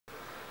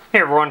Hey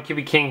everyone,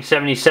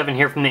 QBKing77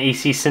 here from the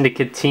AC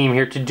Syndicate team,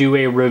 here to do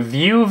a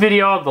review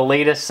video of the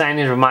latest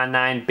CyanogenMod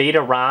 9 beta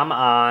ROM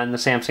on the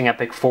Samsung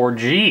Epic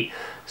 4G.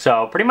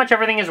 So pretty much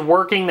everything is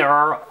working. There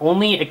are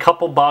only a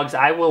couple bugs.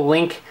 I will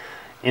link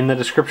in the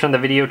description of the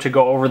video to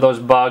go over those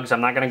bugs.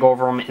 I'm not going to go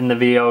over them in the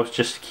video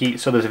just to keep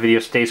so this video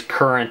stays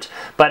current.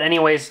 But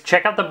anyways,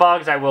 check out the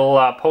bugs. I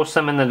will post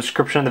them in the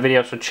description of the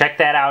video, so check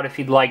that out if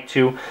you'd like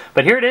to.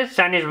 But here it is,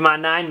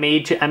 CyanogenMod 9,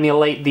 made to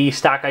emulate the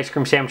stock ice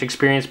cream sandwich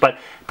experience, but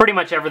pretty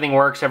much everything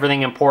works,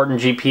 everything important,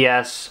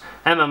 GPS,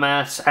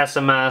 MMS,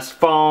 SMS,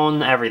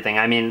 phone, everything.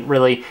 I mean,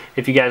 really,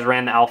 if you guys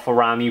ran the alpha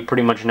ROM, you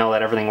pretty much know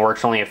that everything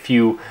works. Only a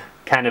few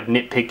kind of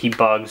nitpicky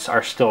bugs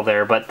are still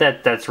there, but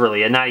that's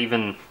really it. Not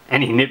even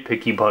any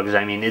nitpicky bugs.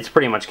 I mean, it's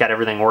pretty much got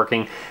everything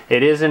working.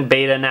 It is in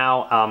beta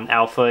now.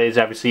 Alpha is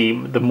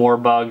obviously the more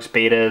bugs.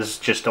 Beta is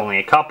just only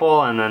a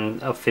couple, and then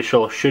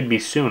official should be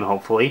soon,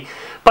 hopefully.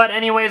 But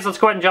anyways, let's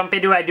go ahead and jump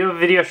into it. I do have a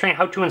video showing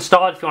how to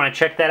install it. If you want to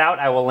check that out,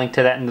 I will link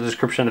to that in the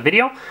description of the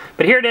video.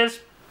 But here it is.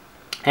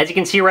 As you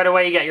can see right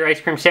away, you got your ice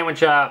cream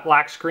sandwich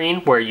lock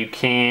screen where you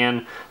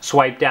can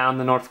swipe down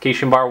the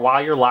notification bar while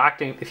you're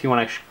locked. If you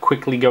want to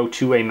quickly go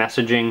to a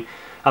message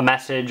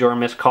or a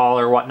missed call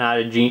or whatnot,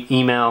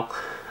 email.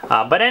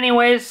 But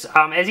anyways,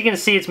 as you can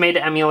see, it's made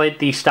to emulate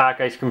the stock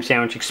ice cream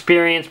sandwich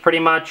experience pretty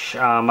much.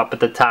 Up at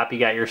the top, you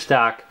got your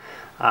stock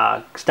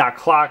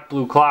clock,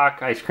 blue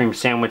clock, ice cream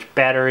sandwich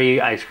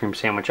battery, ice cream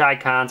sandwich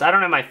icons. I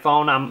don't have my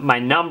phone, my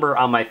number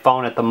on my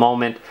phone at the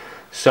moment.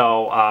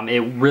 So it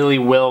really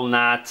will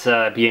not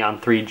be on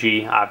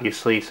 3G,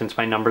 obviously, since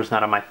my number's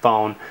not on my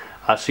phone.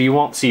 So you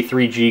won't see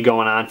 3G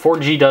going on.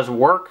 4G does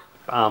work.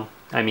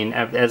 I mean,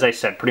 as I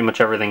said, pretty much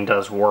everything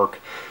does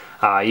work.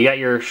 You got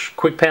your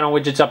quick panel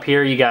widgets up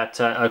here. You got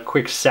a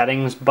quick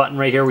settings button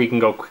right here where you can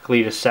go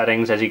quickly to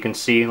settings, as you can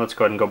see. Let's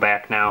go ahead and go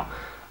back now.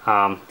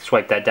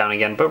 Swipe that down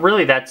again. But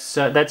really, that's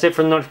it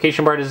for the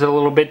notification bar. It is a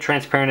little bit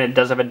transparent. It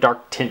does have a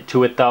dark tint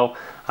to it, though.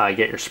 You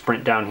get your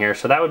sprint down here.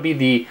 So that would be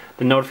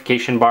the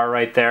notification bar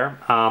right there.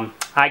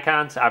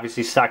 Icons,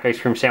 obviously stock ice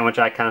cream sandwich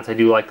icons. I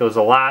do like those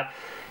a lot.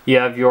 You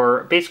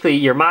have basically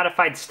your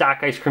modified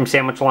stock ice cream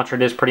sandwich launcher.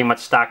 It is pretty much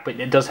stock, but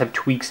it does have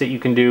tweaks that you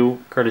can do,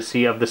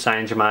 courtesy of the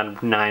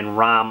CyanogenMod 9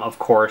 ROM, of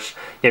course.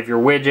 You have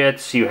your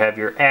widgets, you have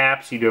your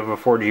apps, you do have a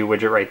 4G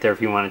widget right there if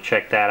you want to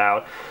check that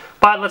out.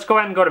 But let's go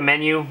ahead and go to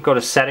menu, go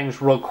to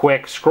settings real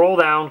quick, scroll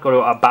down, go to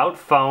about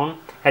phone.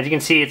 As you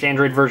can see, it's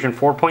Android version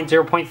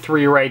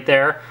 4.0.3 right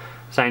there.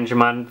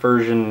 CyanogenMod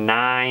version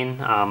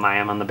 9. I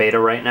am on the beta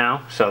right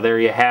now, so there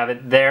you have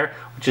it there,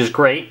 which is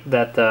great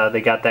that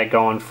they got that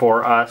going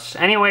for us.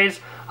 Anyways,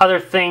 other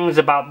things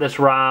about this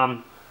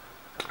ROM.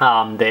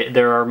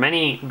 There are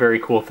many very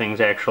cool things,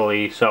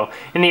 actually. So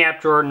in the app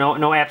drawer, no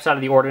apps out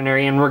of the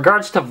ordinary. In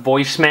regards to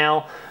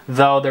voicemail,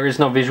 though, there is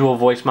no visual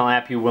voicemail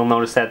app. You will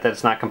notice that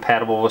that's not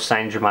compatible with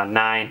CyanogenMod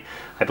 9.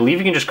 I believe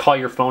you can just call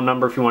your phone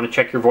number if you want to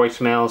check your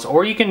voicemails,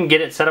 or you can get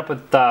it set up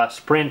with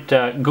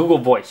Google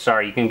Voice.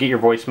 Sorry, you can get your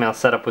voicemail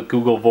set up with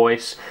Google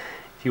Voice.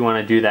 If you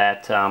want to do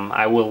that,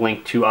 I will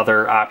link to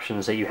other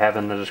options that you have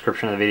in the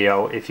description of the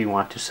video if you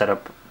want to set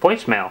up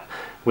voicemail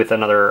with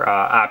another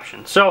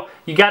option. So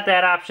you got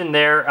that option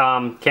there.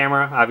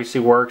 Camera obviously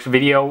works.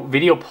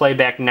 Video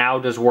playback now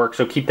does work,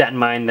 so keep that in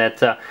mind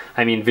that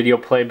I mean, video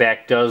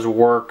playback does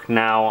work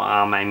now.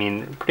 I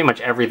mean, pretty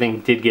much everything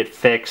did get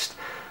fixed.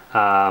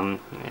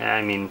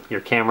 I mean, your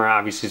camera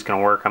obviously is going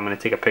to work. I'm going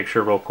to take a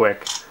picture real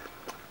quick.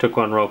 Took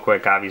one real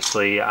quick,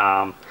 obviously.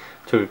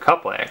 Took a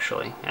couple,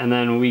 actually. And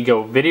then we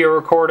go video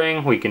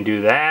recording. We can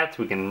do that.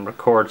 We can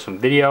record some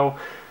video.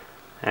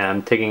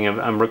 And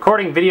I'm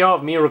recording video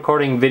of me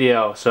recording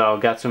video, so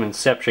got some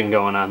Inception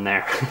going on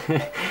there.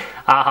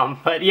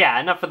 But yeah,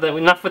 enough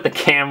with the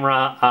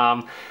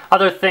camera.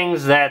 Other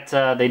things that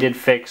they did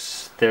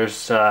fix.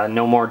 There's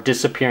no more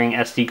disappearing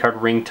SD card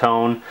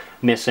ringtone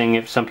missing.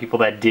 If some people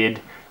that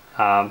did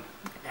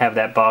have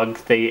that bug,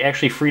 they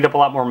actually freed up a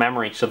lot more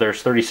memory, so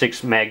there's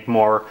 36 meg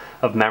more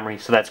of memory,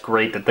 so that's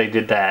great that they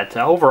did that.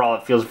 Overall,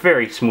 it feels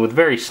very smooth,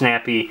 very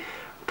snappy.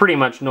 Pretty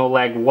much no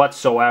lag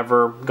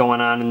whatsoever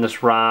going on in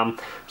this ROM,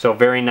 so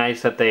very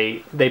nice that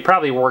they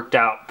probably worked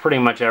out pretty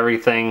much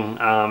everything.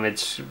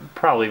 It's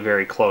probably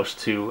very close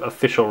to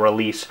official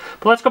release.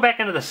 But let's go back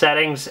into the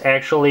settings,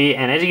 actually,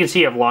 and as you can see,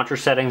 you have launcher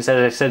settings.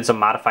 As I said, it's a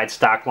modified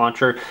stock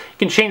launcher. You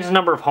can change the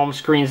number of home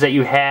screens that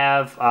you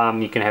have.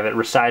 You can have it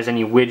resize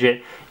any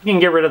widget. You can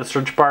get rid of the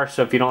search bar,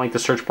 so if you don't like the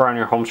search bar on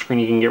your home screen,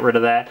 you can get rid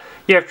of that.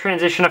 You have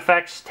transition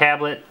effects,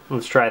 tablet.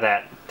 Let's try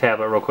that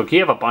tablet real quick. You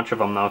have a bunch of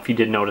them, though, if you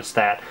did notice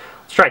that.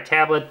 Let's try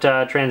tablet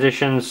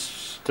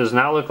transitions. Does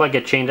not look like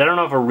it changed. I don't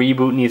know if a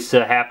reboot needs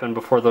to happen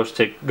before those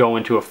to go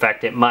into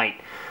effect. It might.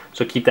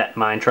 So keep that in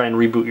mind. Try and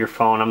reboot your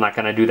phone. I'm not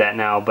going to do that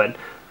now, but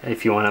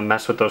if you want to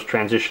mess with those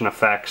transition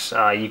effects,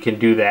 you can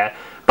do that.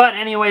 But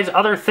anyways,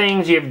 other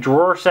things, you have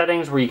drawer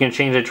settings where you can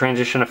change the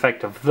transition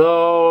effect of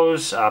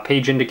those.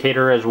 Page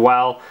indicator as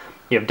well.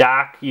 You have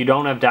dock, you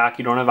don't have dock,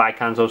 you don't have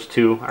icons. Those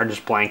two are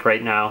just blank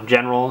right now.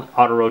 General,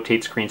 auto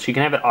rotate screen. So you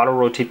can have it auto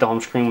rotate the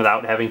home screen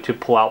without having to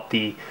pull out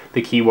the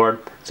keyboard.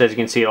 So as you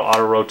can see, it'll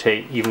auto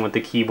rotate even with the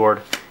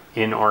keyboard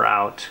in or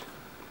out.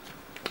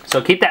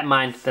 So keep that in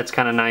mind. That's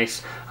kind of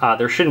nice.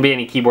 There shouldn't be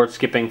any keyboard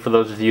skipping for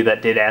those of you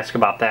that did ask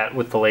about that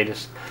with the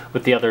latest,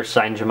 with the other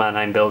CyanogenMod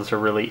 9 builds. There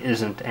really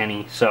isn't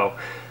any. So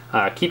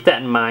keep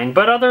that in mind.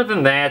 But other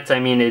than that, I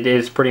mean, it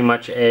is pretty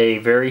much a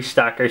very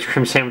stock ice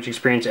cream sandwich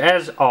experience,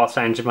 as all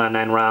CyanogenMod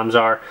 9 ROMs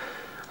are.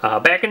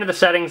 Back into the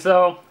settings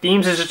though,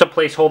 themes is just a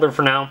placeholder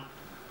for now.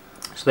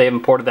 So they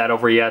haven't ported that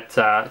over yet.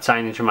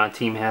 CyanogenMod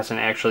team hasn't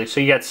actually.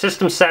 So you got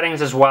system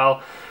settings as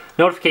well.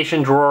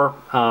 Notification drawer,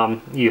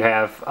 you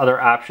have other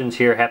options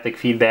here, haptic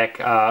feedback.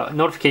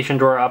 Notification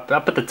drawer up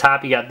at the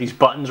top, you got these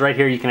buttons right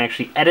here. You can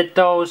actually edit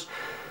those.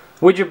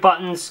 Widget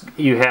buttons,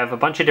 you have a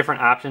bunch of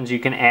different options you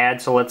can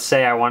add. So let's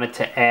say I wanted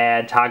to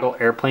add toggle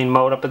airplane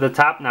mode up at the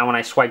top. Now when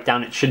I swipe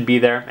down, it should be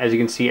there. As you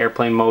can see,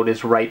 airplane mode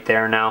is right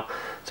there now.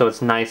 So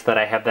it's nice that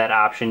I have that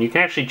option. You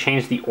can actually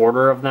change the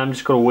order of them.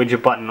 Just go to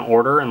widget button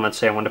order, and let's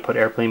say I want to put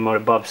airplane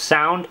mode above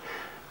sound.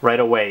 Right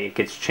away it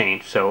gets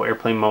changed, so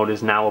airplane mode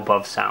is now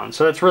above sound.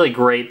 So that's really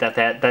great that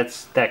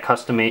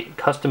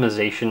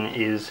customization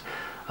is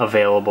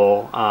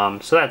available.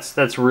 So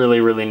that's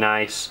really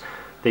nice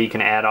that you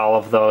can add all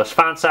of those.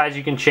 Font size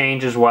you can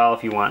change as well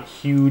if you want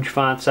huge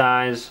font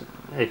size.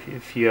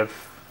 If you have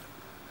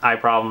eye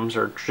problems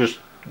or just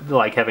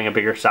like having a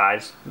bigger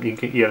size,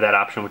 you have that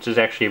option, which is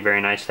actually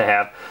very nice to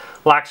have.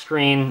 Lock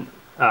screen,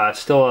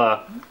 still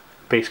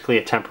basically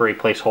a temporary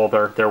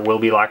placeholder. There will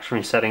be lock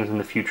screen settings in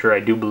the future, I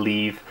do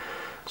believe.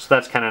 So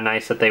that's kind of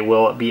nice that they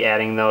will be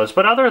adding those.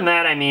 But other than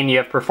that, I mean, you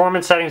have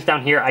performance settings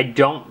down here. I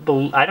don't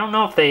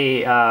know if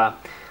they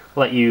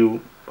let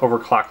you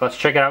overclock. Let's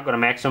check it out. Go to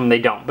maximum. They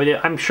don't.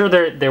 But I'm sure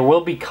there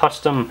will be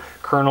custom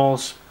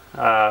kernels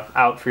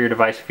out for your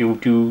device if you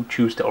do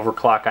choose to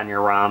overclock on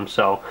your ROM,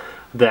 so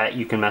that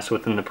you can mess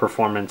with in the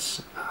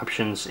performance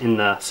options in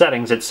the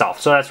settings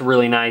itself. So that's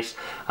really nice.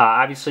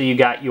 Obviously you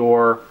got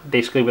your,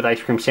 basically with Ice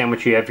Cream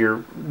Sandwich, you have your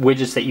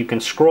widgets that you can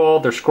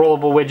scroll. They're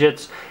scrollable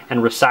widgets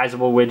and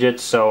resizable widgets.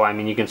 So I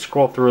mean, you can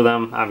scroll through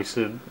them.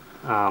 Obviously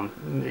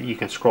you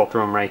can scroll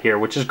through them right here,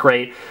 which is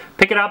great.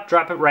 Pick it up,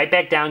 drop it right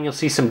back down. You'll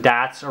see some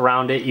dots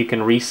around it. You can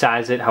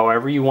resize it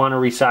however you want to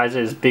resize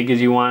it, as big as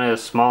you want it,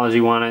 as small as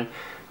you want it,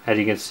 as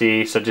you can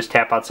see. So just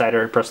tap outside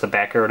or press the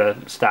back arrow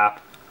to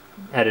stop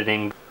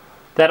editing.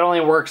 That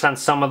only works on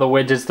some of the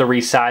widgets, the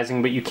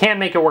resizing, but you can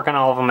make it work on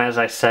all of them, as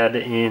I said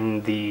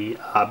in the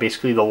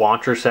basically the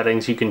launcher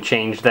settings. You can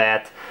change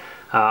that.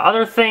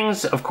 Other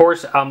things, of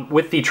course,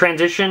 with the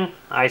transition,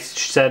 I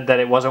said that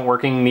it wasn't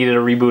working, needed a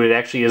reboot. It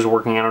actually is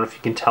working. I don't know if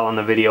you can tell in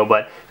the video,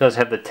 but it does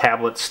have the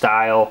tablet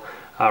style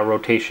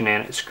rotation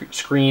and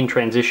screen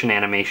transition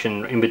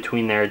animation in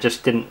between there. It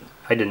just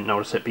I didn't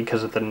notice it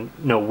because of the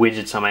no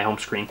widgets on my home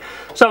screen.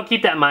 So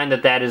keep that in mind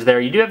that is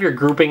there. You do have your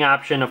grouping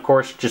option, of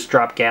course. Just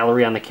drop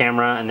gallery on the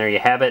camera and there you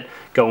have it.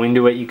 Go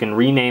into it. You can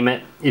rename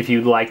it if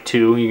you'd like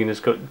to. You can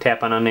just go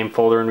tap on unnamed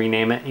folder and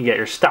rename it. You get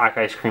your stock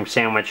Ice Cream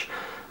Sandwich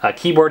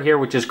keyboard here,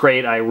 which is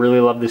great. I really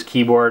love this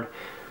keyboard.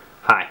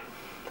 Hi.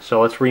 So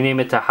let's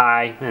rename it to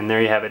Hi, and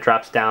there you have it.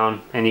 Drops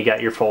down and you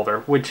got your folder,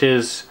 which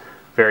is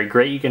very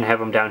great. You can have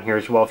them down here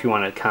as well if you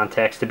want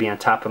contacts to be on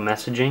top of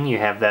messaging. You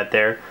have that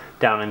there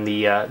down in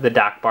the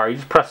dock bar. You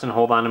just press and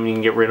hold on them and you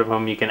can get rid of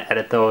them. You can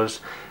edit those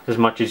as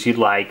much as you'd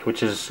like,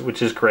 which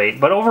is great.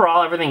 But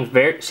overall,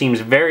 everything seems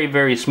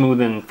very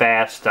smooth and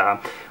fast.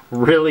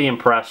 Really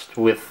impressed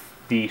with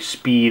the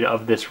speed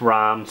of this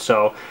ROM.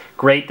 So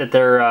great that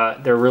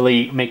they're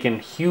really making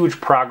huge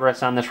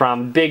progress on this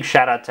ROM. Big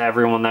shout out to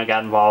everyone that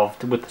got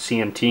involved with the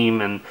CM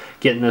team and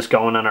getting this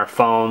going on our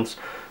phones.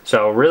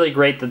 So really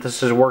great that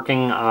this is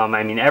working.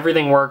 I mean,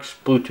 everything works,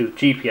 Bluetooth,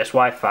 GPS,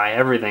 Wi-Fi,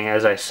 everything,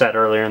 as I said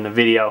earlier in the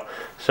video.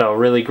 So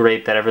really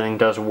great that everything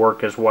does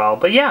work as well.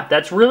 But yeah,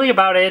 that's really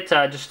about it.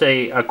 Just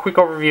a quick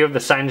overview of the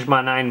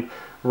CyanogenMod 9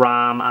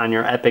 ROM on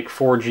your Epic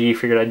 4G.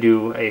 Figured I'd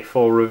do a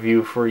full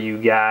review for you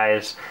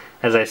guys.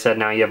 As I said,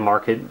 now you have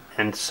Market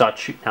and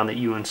such, now that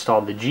you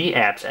installed the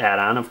G-Apps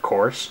add-on, of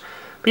course.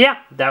 But yeah,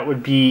 that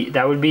would be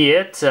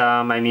it.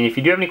 I mean, if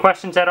you do have any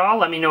questions at all,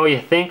 let me know what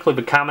you think. Leave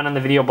a comment on the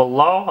video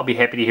below. I'll be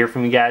happy to hear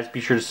from you guys. Be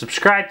sure to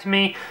subscribe to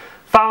me.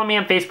 Follow me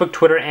on Facebook,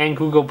 Twitter, and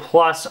Google+.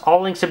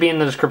 All links will be in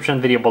the description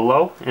of the video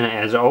below. And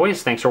as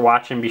always, thanks for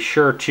watching. Be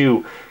sure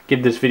to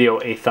give this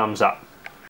video a thumbs up.